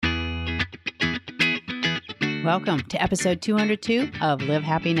Welcome to episode 202 of Live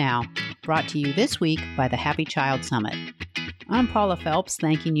Happy Now, brought to you this week by the Happy Child Summit. I'm Paula Phelps,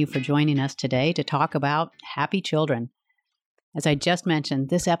 thanking you for joining us today to talk about happy children. As I just mentioned,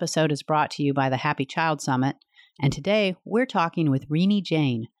 this episode is brought to you by the Happy Child Summit, and today we're talking with Renee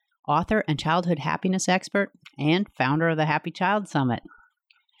Jain, author and childhood happiness expert and founder of the Happy Child Summit.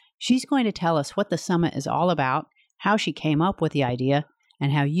 She's going to tell us what the summit is all about, how she came up with the idea,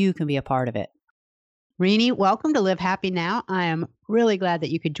 and how you can be a part of it. Renee, welcome to Live Happy Now. I am really glad that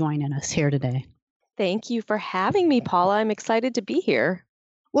you could join us here today. Thank you for having me, Paula. I'm excited to be here.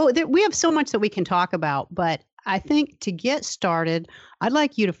 Well, we have so much that we can talk about, but I think to get started, I'd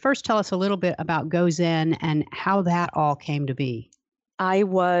like you to first tell us a little bit about Go Zen and how that all came to be. How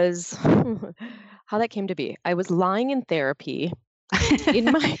that came to be. I was lying in therapy. Okay,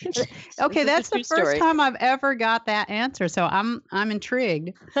 that's the first time I've ever got that answer, so I'm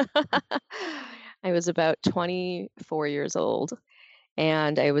intrigued. I was about 24 years old,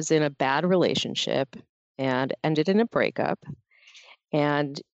 and I was in a bad relationship and ended in a breakup.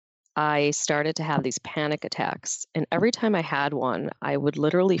 And I started to have these panic attacks. And every time I had one, I would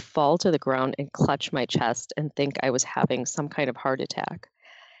literally fall to the ground and clutch my chest and think I was having some kind of heart attack.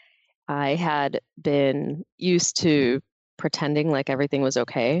 I had been used to pretending like everything was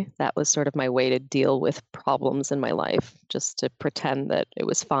okay. That was sort of my way to deal with problems in my life, just to pretend that it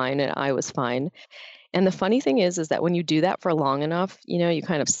was fine and I was fine. And the funny thing is that when you do that for long enough, you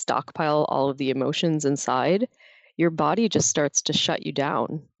kind of stockpile all of the emotions inside, your body just starts to shut you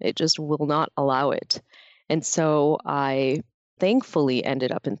down. It just will not allow it. And so I thankfully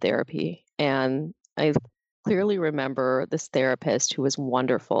ended up in therapy. And I clearly remember this therapist who was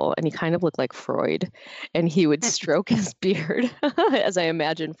wonderful, and he kind of looked like Freud, and he would stroke his beard as I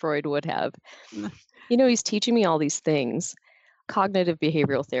imagine Freud would have. He's teaching me all these things, cognitive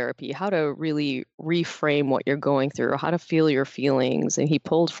behavioral therapy, how to really reframe what you're going through, how to feel your feelings. And he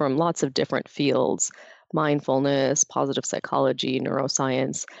pulled from lots of different fields, mindfulness, positive psychology,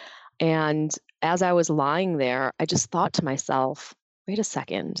 neuroscience. And as I was lying there, I just thought to myself, wait a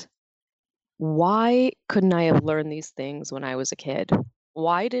second. Why couldn't I have learned these things when I was a kid?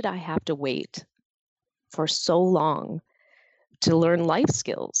 Why did I have to wait for so long to learn life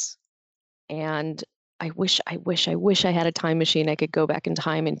skills? And I wish I had a time machine. I could go back in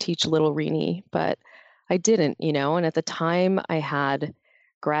time and teach little Renee, but I didn't, And at the time I had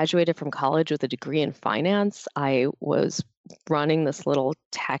graduated from college with a degree in finance. I was running this little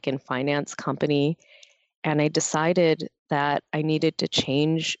tech and finance company, and I decided that I needed to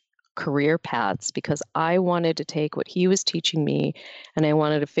change career paths because I wanted to take what he was teaching me and I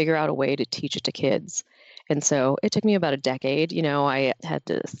wanted to figure out a way to teach it to kids. And so it took me about a decade. I had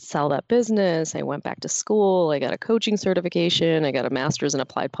to sell that business. I went back to school. I got a coaching certification. I got a master's in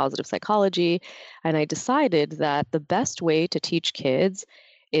applied positive psychology. And I decided that the best way to teach kids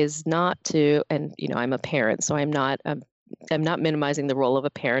is not to, and I'm a parent, so I'm not minimizing the role of a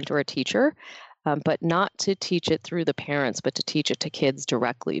parent or a teacher. But not to teach it through the parents, but to teach it to kids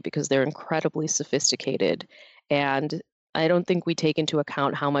directly because they're incredibly sophisticated. And I don't think we take into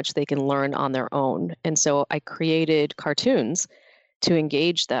account how much they can learn on their own. And so I created cartoons to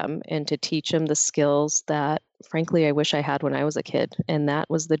engage them and to teach them the skills that, frankly, I wish I had when I was a kid. And that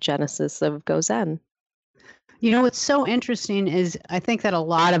was the genesis of Go Zen. What's so interesting is I think that a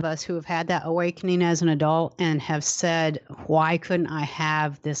lot of us who have had that awakening as an adult and have said, why couldn't I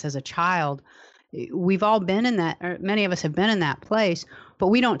have this as a child? We've all been in that, or many of us have been in that place, but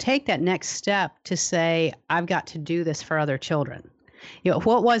we don't take that next step to say, I've got to do this for other children.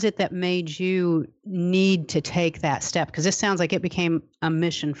 What was it that made you need to take that step? Because this sounds like it became a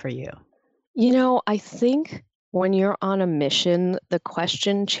mission for you. I think when you're on a mission, the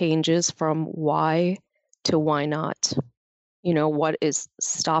question changes from why to why not. What is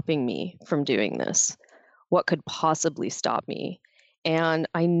stopping me from doing this? What could possibly stop me? And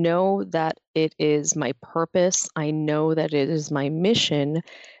I know that it is my purpose. I know that it is my mission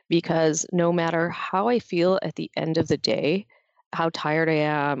because no matter how I feel at the end of the day, how tired I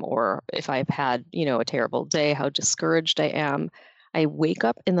am, or if I've had, a terrible day, how discouraged I am, I wake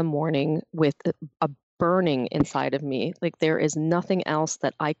up in the morning with a burning inside of me. Like there is nothing else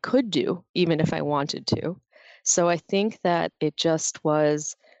that I could do, even if I wanted to. So I think that it just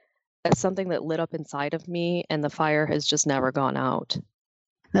was something that lit up inside of me, and the fire has just never gone out.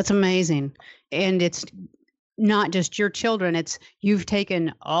 That's amazing. And it's not just your children, it's you've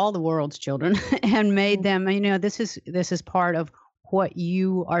taken all the world's children and made them, this is part of what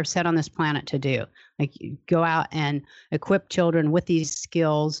you are set on this planet to do. Like you go out and equip children with these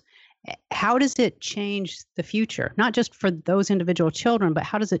skills How does it change the future? Not just for those individual children, but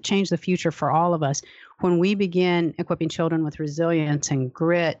how does it change the future for all of us when we begin equipping children with resilience and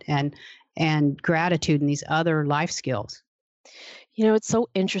grit and gratitude and these other life skills? It's so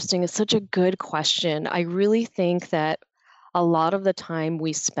interesting. It's such a good question. I really think that a lot of the time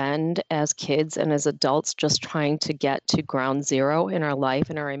we spend as kids and as adults just trying to get to ground zero in our life,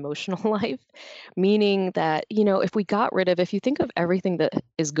 in our emotional life, meaning that, if we got rid of, if you think of everything that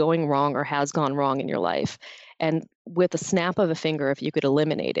is going wrong or has gone wrong in your life, and with a snap of a finger, if you could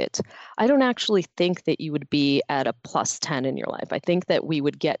eliminate it, I don't actually think that you would be at a plus 10 in your life. I think that we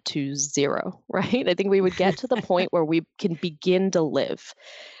would get to zero, right? I think we would get to the point where we can begin to live.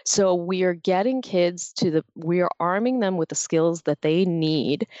 So we are getting kids we are arming them with the skills that they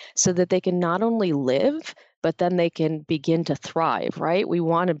need so that they can not only live, but then they can begin to thrive, right? We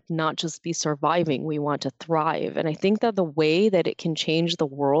want to not just be surviving, we want to thrive. And I think that the way that it can change the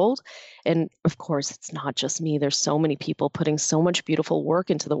world, and of course, it's not just me, there's so many people putting so much beautiful work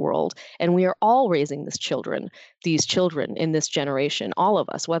into the world. And we are all raising these children in this generation, all of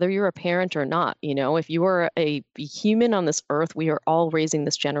us, whether you're a parent or not. If you are a human on this earth, we are all raising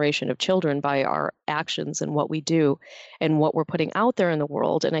this generation of children by our actions and what we do and what we're putting out there in the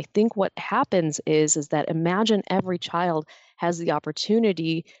world. And I think what happens is that imagine every child has the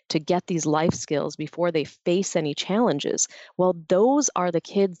opportunity to get these life skills before they face any challenges. Well, those are the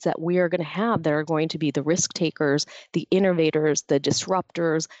kids that we are going to have that are going to be the risk takers, the innovators, the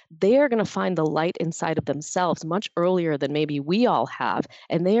disruptors. They are going to find the light inside of themselves much earlier than maybe we all have.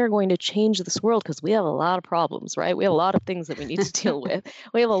 And they are going to change this world because we have a lot of problems, right? We have a lot of things that we need to deal with.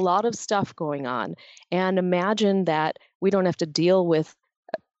 We have a lot of stuff going on. And imagine that we don't have to deal with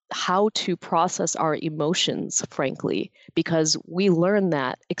how to process our emotions, frankly, because we learn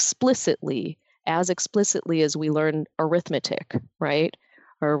that as explicitly as we learn arithmetic, right?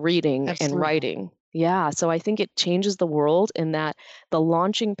 Or reading and Absolutely. writing. Yeah. So I think it changes the world in that the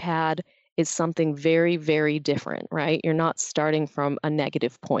launching pad is something very, very different, right? You're not starting from a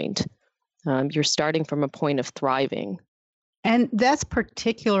negative point. You're starting from a point of thriving. And that's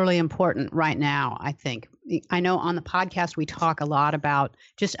particularly important right now, I think. I know on the podcast, we talk a lot about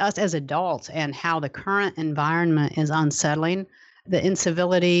just us as adults and how the current environment is unsettling. The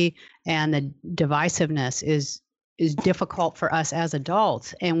incivility and the divisiveness is difficult for us as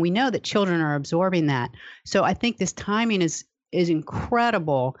adults. And we know that children are absorbing that. So I think this timing is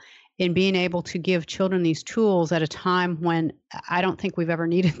incredible in being able to give children these tools at a time when I don't think we've ever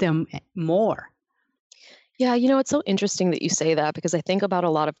needed them more. Yeah, it's so interesting that you say that because I think about a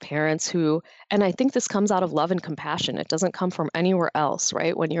lot of parents and I think this comes out of love and compassion. It doesn't come from anywhere else,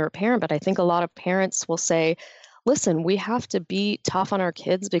 right? When you're a parent, but I think a lot of parents will say, listen, we have to be tough on our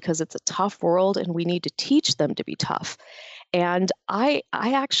kids because it's a tough world and we need to teach them to be tough. And I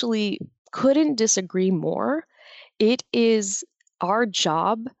actually couldn't disagree more. It is our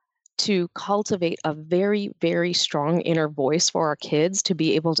job to cultivate a very, very strong inner voice for our kids to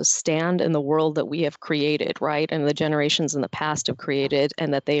be able to stand in the world that we have created, right? And the generations in the past have created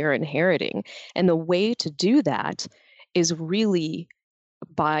and that they are inheriting. And the way to do that is really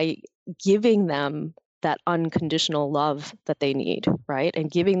by giving them that unconditional love that they need, right? And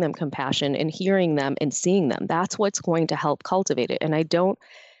giving them compassion and hearing them and seeing them. That's what's going to help cultivate it. And I don't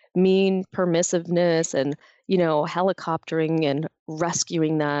mean permissiveness and helicoptering and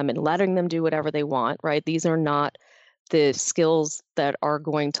rescuing them and letting them do whatever they want, right? These are not the skills that are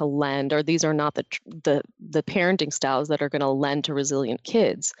going to lend, or these are not the parenting styles that are going to lend to resilient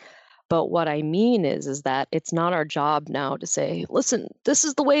kids. But what I mean is that it's not our job now to say, listen, this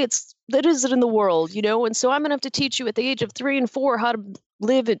is the way that is it in the world, and so I'm going to have to teach you at the age of 3 and 4 how to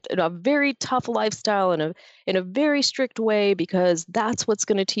live in a very tough lifestyle in a very strict way, because that's what's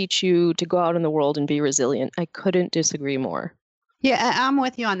going to teach you to go out in the world and be resilient. I couldn't disagree more. Yeah, I'm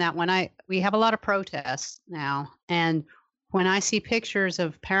with you on that one. We have a lot of protests now, and when I see pictures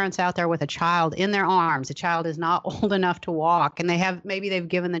of parents out there with a child in their arms, the child is not old enough to walk, and maybe they've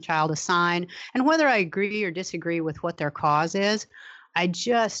given the child a sign. And whether I agree or disagree with what their cause is,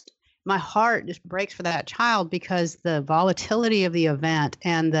 my heart just breaks for that child because the volatility of the event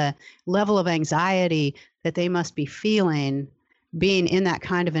and the level of anxiety that they must be feeling being in that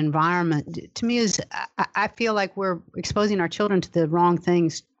kind of environment to me I feel like we're exposing our children to the wrong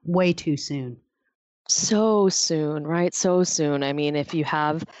things way too soon. So soon, right? So soon. I mean, if you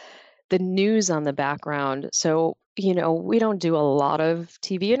have the news on the background. So, we don't do a lot of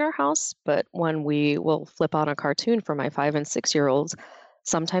TV in our house, but when we will flip on a cartoon for my 5 and 6-year-olds,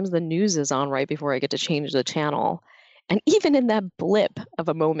 sometimes the news is on right before I get to change the channel. And even in that blip of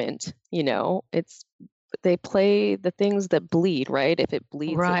a moment, it's they play the things that bleed, right? If it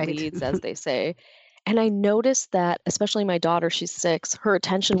bleeds, it Right. leads, as they say. And I noticed that, especially my daughter, she's 6, her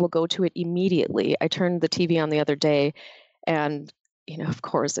attention will go to it immediately. I turned the TV on the other day and, of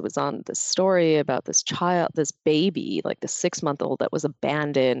course, it was on this story about this child, this baby, like the 6-month-old that was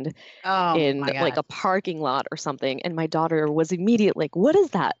abandoned Oh in my like gosh. a parking lot or something. And my daughter was immediate like, "What is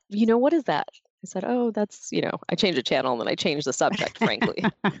that? What is that?" I said, "Oh, that's, I changed the channel and then I changed the subject, frankly."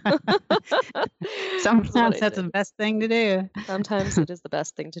 That's what Sometimes I that's the did. best thing to do. Sometimes it is the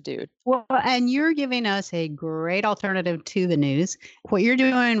best thing to do. Well, and you're giving us a great alternative to the news. What you're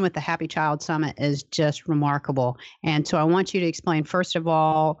doing with the Happy Child Summit is just remarkable. And so I want you to explain, first of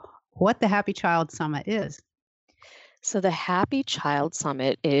all, what the Happy Child Summit is. So, the Happy Child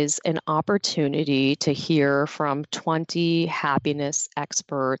Summit is an opportunity to hear from 20 happiness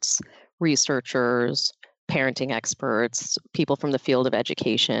experts, researchers, parenting experts, people from the field of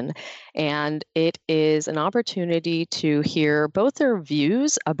education. And it is an opportunity to hear both their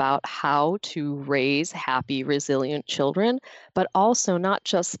views about how to raise happy, resilient children, but also not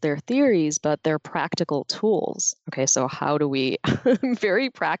just their theories, but their practical tools. Okay, so how do we,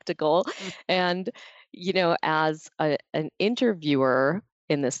 very practical, Mm. and as an interviewer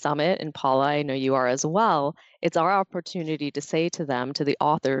in the summit, and Paula, I know you are as well, it's our opportunity to say to them, to the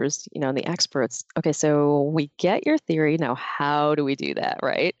authors, and the experts, okay, so we get your theory. Now, how do we do that,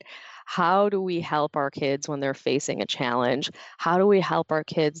 right? How do we help our kids when they're facing a challenge? How do we help our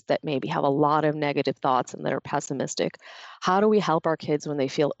kids that maybe have a lot of negative thoughts and that are pessimistic? How do we help our kids when they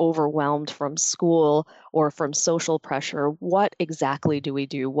feel overwhelmed from school or from social pressure? What exactly do we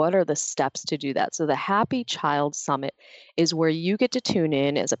do? What are the steps to do that? So, the Happy Child Summit is where you get to tune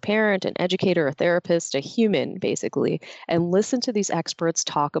in as a parent, an educator, a therapist, a human, basically, and listen to these experts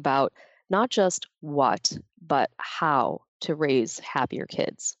talk about not just what, but how to raise happier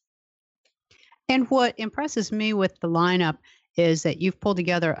kids. And what impresses me with the lineup is that you've pulled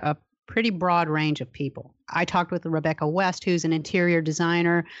together a pretty broad range of people. I talked with Rebecca West, who's an interior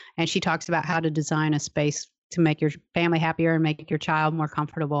designer, and she talks about how to design a space to make your family happier and make your child more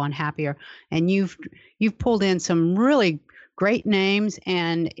comfortable and happier. And you've pulled in some really great names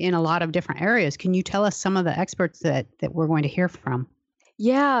and in a lot of different areas. Can you tell us some of the experts that we're going to hear from?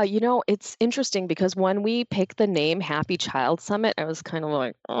 Yeah, it's interesting because when we picked the name Happy Child Summit, I was kind of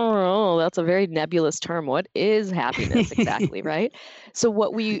like, oh, that's a very nebulous term. What is happiness exactly, right? So,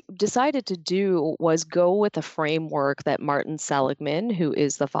 what we decided to do was go with a framework that Martin Seligman, who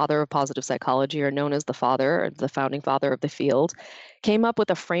is the father of positive psychology, or known as the father, or the founding father of the field, came up with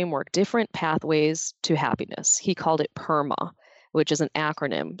a framework, different pathways to happiness. He called it PERMA, which is an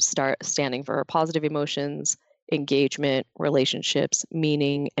acronym standing for positive emotions, engagement, relationships,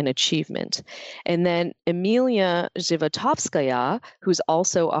 meaning, and achievement. And then Emilia Zhivatovskaya, who's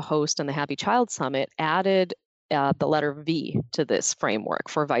also a host on the Happy Child Summit, added the letter V to this framework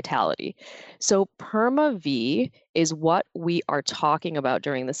for vitality. So PERMA V is what we are talking about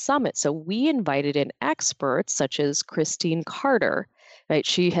during the summit. So we invited in experts such as Christine Carter. Right?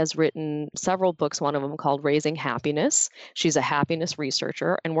 She has written several books, one of them called Raising Happiness. She's a happiness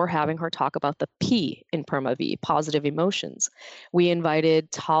researcher, and we're having her talk about the P in PERMA-V, positive emotions. We invited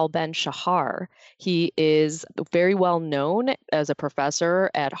Tal Ben-Shahar. He is very well known as a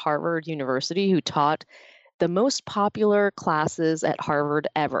professor at Harvard University who taught the most popular classes at Harvard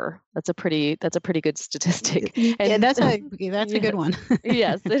ever. That's a pretty good statistic. Yeah, And that's a good yes, one.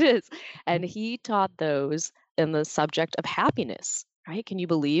 yes, it is. And he taught those in the subject of happiness, right? Can you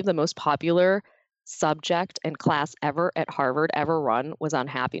believe the most popular subject and class ever at Harvard ever run was on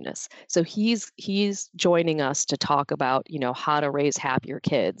happiness? So he's joining us to talk about, how to raise happier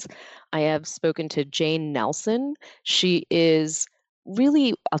kids. I have spoken to Jane Nelson. She is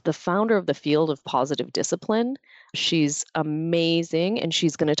really the founder of the field of positive discipline. She's amazing, and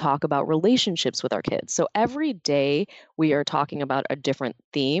she's going to talk about relationships with our kids. So every day we are talking about a different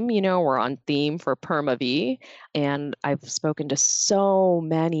theme. We're on theme for PERMA V, and I've spoken to so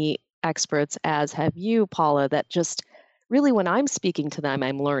many experts, as have you, Paula, that just really when I'm speaking to them,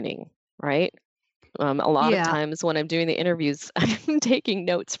 I'm learning, right? A lot of Yeah. times when I'm doing the interviews, I'm taking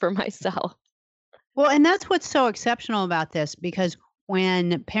notes for myself. Well, and that's what's so exceptional about this because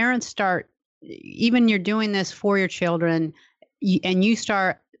when parents start, even you're doing this for your children, and you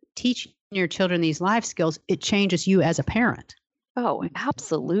start teaching your children these life skills, it changes you as a parent Oh,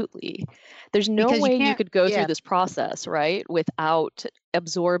 absolutely. There's no because you way you can't, could go through yeah, this process, right, without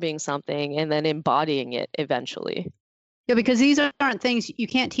absorbing something and then embodying it eventually. yeah, because these aren't things you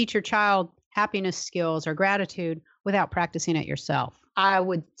can't teach your child happiness skills or gratitude without practicing it yourself. I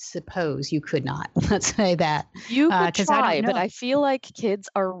would suppose you could not. Let's say that. You could 'Cause I don't try, but know. I feel like kids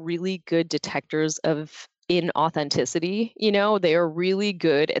are really good detectors of inauthenticity. You know, they are really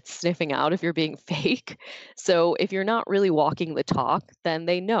good at sniffing out if you're being fake. So if you're not really walking the talk, then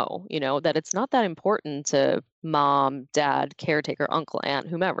they know, that it's not that important to mom, dad, caretaker, uncle, aunt,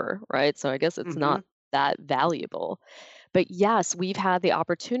 whomever, right? So I guess it's not Mhm. that valuable. But yes, we've had the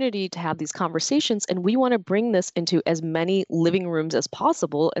opportunity to have these conversations, and we want to bring this into as many living rooms as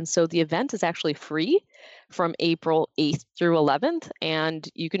possible. And so the event is actually free from April 8th through 11th, and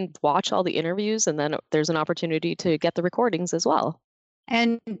you can watch all the interviews, and then there's an opportunity to get the recordings as well.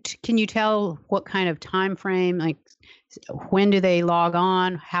 And can you tell what kind of time frame, like, when do they log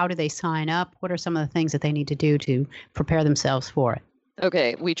on? How do they sign up? What are some of the things that they need to do to prepare themselves for it?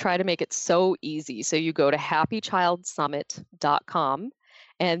 Okay, we try to make it so easy. So you go to happychildsummit.com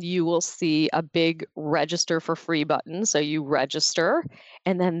and you will see a big register for free button. So you register,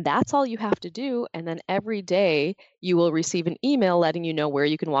 and then that's all you have to do. And then every day you will receive an email letting you know where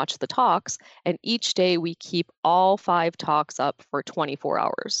you can watch the talks. And each day we keep all 5 talks up for 24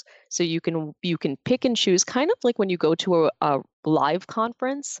 hours. So you can pick and choose, kind of like when you go to a live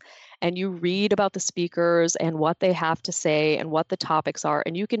conference and you read about the speakers and what they have to say and what the topics are,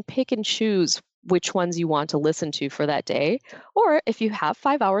 and you can pick and choose which ones you want to listen to for that day. Or if you have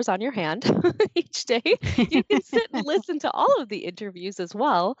 5 hours on your hand each day, you can sit and listen to all of the interviews as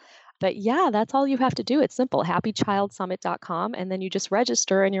well. But yeah, that's all you have to do. It's simple, happychildsummit.com, and then you just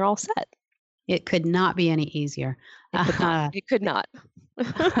register and you're all set. It could not be any easier. It could not. It could not.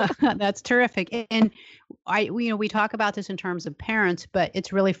 That's terrific. And we talk about this in terms of parents, but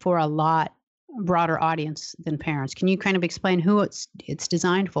it's really for a lot broader audience than parents. Can you kind of explain who it's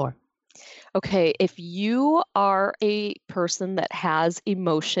designed for? Okay, if you are a person that has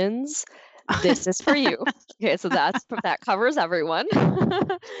emotions, this is for you. Okay, so that covers everyone.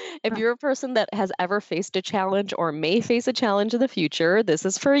 If you're a person that has ever faced a challenge or may face a challenge in the future, this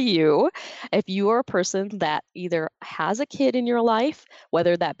is for you. If you are a person that either has a kid in your life,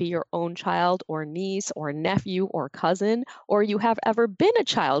 whether that be your own child or niece or nephew or cousin, or you have ever been a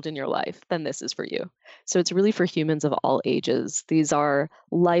child in your life, then this is for you. So it's really for humans of all ages. These are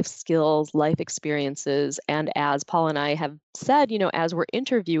life skills, life experiences. And as Paul and I have said, as we're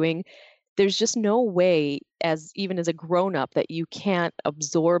interviewing, there's just no way, as even as a grown up, that you can't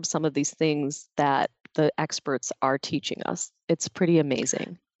absorb some of these things that the experts are teaching us. It's pretty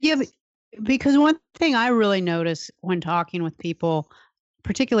amazing. Yeah, because one thing I really notice when talking with people,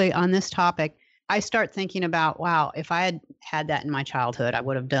 particularly on this topic, I start thinking about, wow, if I had had that in my childhood, I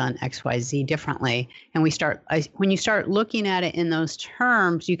would have done XYZ differently. And when you start looking at it in those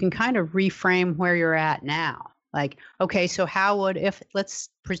terms, you can kind of reframe where you're at now. Like, okay, so if let's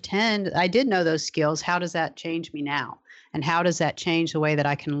pretend I did know those skills, how does that change me now? And how does that change the way that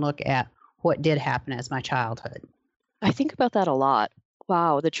I can look at what did happen as my childhood? I think about that a lot.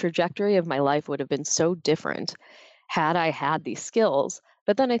 Wow, the trajectory of my life would have been so different had I had these skills.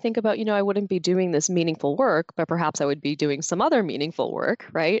 But then I think about, I wouldn't be doing this meaningful work, but perhaps I would be doing some other meaningful work,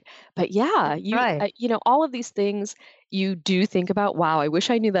 right? But yeah, Right. all of these things you do think about, wow, I wish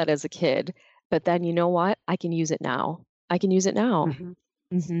I knew that as a kid. But then you know what? I can use it now. I can use it now. Mhm.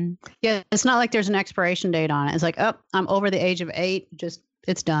 Hmm. Yeah, it's not like there's an expiration date on it. It's like, oh, I'm over the age of 8. Just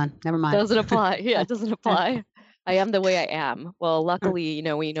it's done. Never mind. Doesn't apply. Yeah, it doesn't apply. I am the way I am. Well, luckily,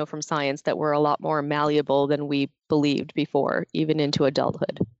 we know from science that we're a lot more malleable than we believed before, even into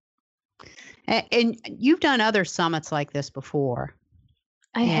adulthood. And you've done other summits like this before.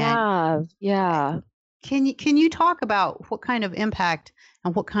 I And have, yeah. can you talk about what kind of impact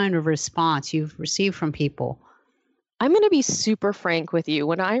and what kind of response you've received from people? I'm going to be super frank with you.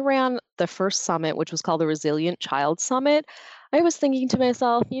 When I ran the first summit, which was called the Resilient Child Summit, I was thinking to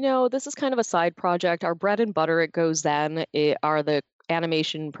myself, this is kind of a side project. Our bread and butter, it goes then, are the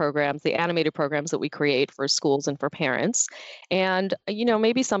animation programs, the animated programs that we create for schools and for parents. And,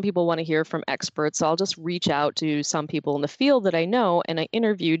 maybe some people want to hear from experts. So I'll just reach out to some people in the field that I know. And I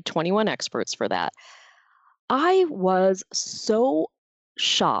interviewed 21 experts for that. I was so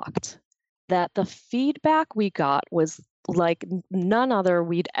shocked that the feedback we got was like none other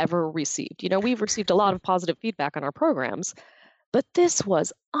we'd ever received. We've received a lot of positive feedback on our programs, but this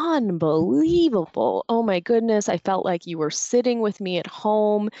was unbelievable. Oh my goodness. I felt like you were sitting with me at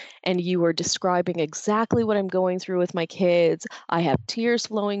home and you were describing exactly what I'm going through with my kids. I have tears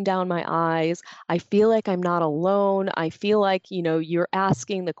flowing down my eyes. I feel like I'm not alone. I feel like, you're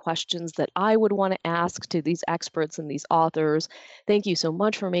asking the questions that I would want to ask to these experts and these authors. Thank you so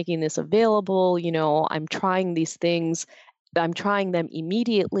much for making this available. I'm trying these things I'm trying them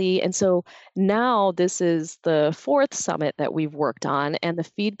immediately. And so now this is the fourth summit that we've worked on, and the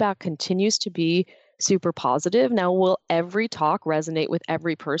feedback continues to be super positive. Now, will every talk resonate with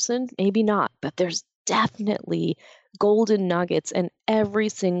every person? Maybe not, but there's definitely golden nuggets in every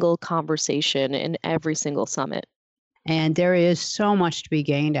single conversation in every single summit. And there is so much to be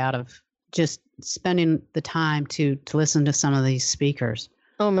gained out of just spending the time to listen to some of these speakers.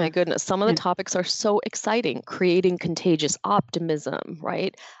 Oh my goodness. Some of the topics are so exciting. Creating contagious optimism,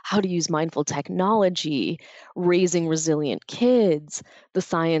 right? How to use mindful technology, raising resilient kids, the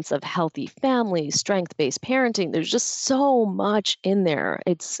science of healthy families, strength-based parenting. There's just so much in there.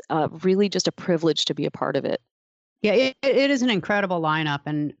 It's really just a privilege to be a part of it. Yeah, it is an incredible lineup,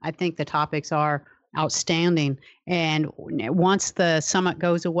 and I think the topics are outstanding. And once the summit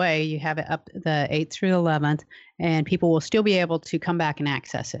goes away, you have it up the 8th through 11th, and people will still be able to come back and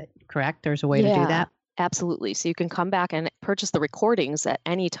access it, correct? There's a way to do that? Absolutely. So you can come back and purchase the recordings at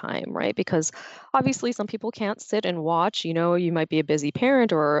any time, right? Because obviously some people can't sit and watch. You might be a busy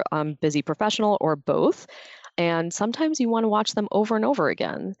parent or busy professional or both. And sometimes you want to watch them over and over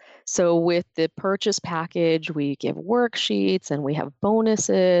again. So with the purchase package, we give worksheets and we have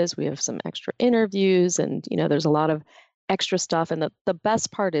bonuses. We have some extra interviews, and there's a lot of extra stuff. And the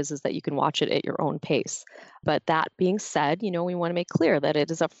best part is that you can watch it at your own pace. But that being said, we want to make clear that it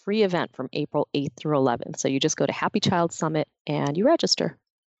is a free event from April 8th through 11th. So you just go to Happy Child Summit and you register.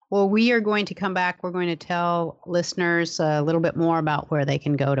 Well, we are going to come back. We're going to tell listeners a little bit more about where they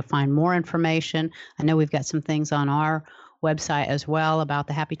can go to find more information. I know we've got some things on our website as well about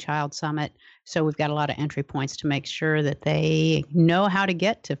the Happy Child Summit. So we've got a lot of entry points to make sure that they know how to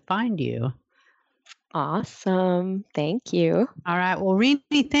get to find you. Awesome. Thank you. All right. Well,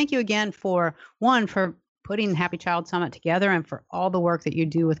 Rini, thank you again for putting Happy Child Summit together and for all the work that you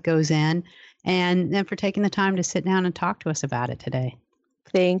do with Goes In, and then for taking the time to sit down and talk to us about it today.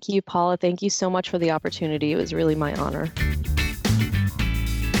 Thank you, Paula. Thank you so much for the opportunity. It was really my honor.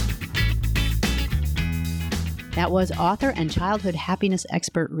 That was author and childhood happiness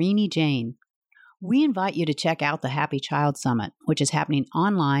expert Rini Jain. We invite you to check out the Happy Child Summit, which is happening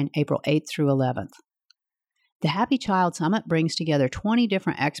online April 8th through 11th. The Happy Child Summit brings together 20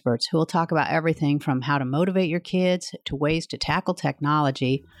 different experts who will talk about everything from how to motivate your kids, to ways to tackle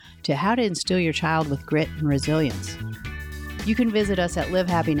technology, to how to instill your child with grit and resilience. You can visit us at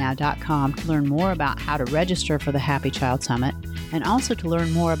livehappynow.com to learn more about how to register for the Happy Child Summit, and also to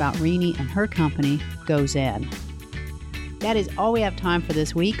learn more about Rini and her company, Goes In. That is all we have time for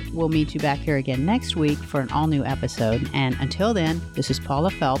this week. We'll meet you back here again next week for an all-new episode. And until then, this is Paula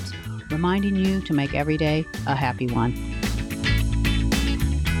Phelps, reminding you to make every day a happy one.